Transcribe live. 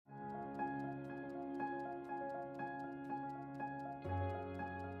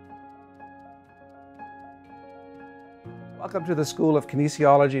Welcome to the School of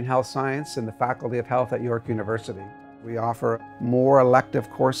Kinesiology and Health Science in the Faculty of Health at York University. We offer more elective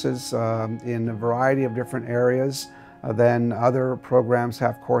courses in a variety of different areas than other programs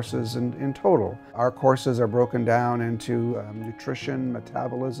have courses in total. Our courses are broken down into nutrition,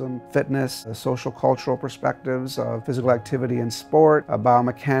 metabolism, fitness, social cultural perspectives of physical activity and sport,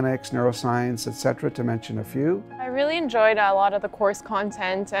 biomechanics, neuroscience, etc., to mention a few. I really enjoyed a lot of the course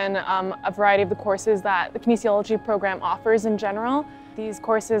content and a variety of the courses that the kinesiology program offers in general. These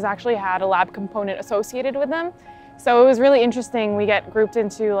courses actually had a lab component associated with them. So it was really interesting. We get grouped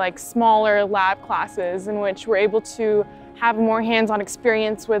into smaller lab classes in which we're able to have more hands-on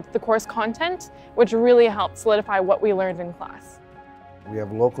experience with the course content, which really helped solidify what we learned in class. We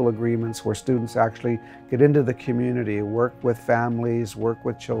have local agreements where students actually get into the community, work with families, work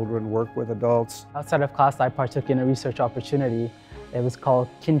with children, work with adults. Outside of class, I partook in a research opportunity. It was called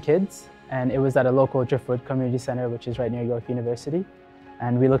Kids, and it was at a local Driftwood Community Center, which is right near York University.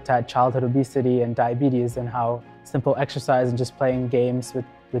 And we looked at childhood obesity and diabetes and how simple exercise and just playing games with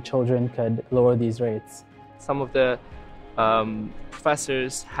children could lower these rates. Some of the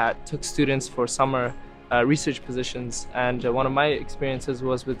professors took students for summer research positions, and one of my experiences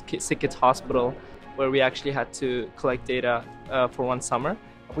was with Sick Kids Hospital, where we actually had to collect data for one summer.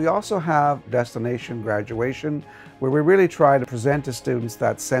 We also have destination graduation, where we really try to present to students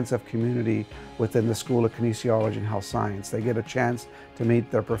that sense of community within the School of Kinesiology and Health Science. They get a chance to meet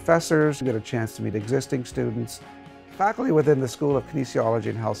their professors, get a chance to meet existing students. Faculty within the School of Kinesiology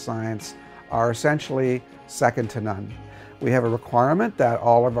and Health Science are essentially second to none. We have a requirement that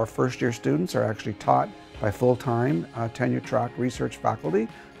all of our first-year students are actually taught by full-time tenure-track research faculty,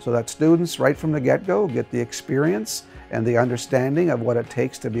 so that students right from the get-go get the experience and the understanding of what it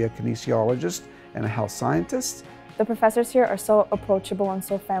takes to be a kinesiologist and a health scientist. The professors here are so approachable and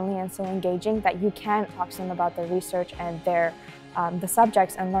so friendly and so engaging that you can talk to them about their research and the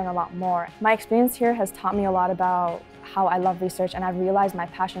subjects and learn a lot more. My experience here has taught me a lot about how I love research, and I've realized my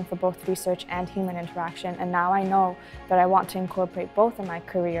passion for both research and human interaction, and now I know that I want to incorporate both in my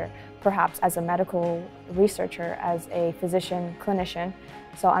career, perhaps as a medical researcher, as a physician, clinician,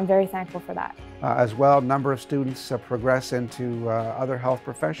 so I'm very thankful for that. As well, a number of students progress into other health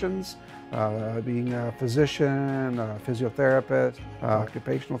professions, being a physician, a physiotherapist,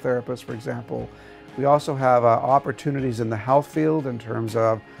 occupational therapist, for example. We also have opportunities in the health field in terms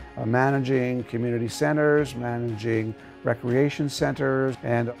of managing community centers, managing recreation centers,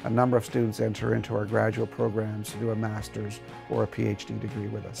 and a number of students enter into our graduate programs to do a master's or a PhD degree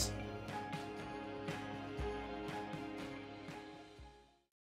with us.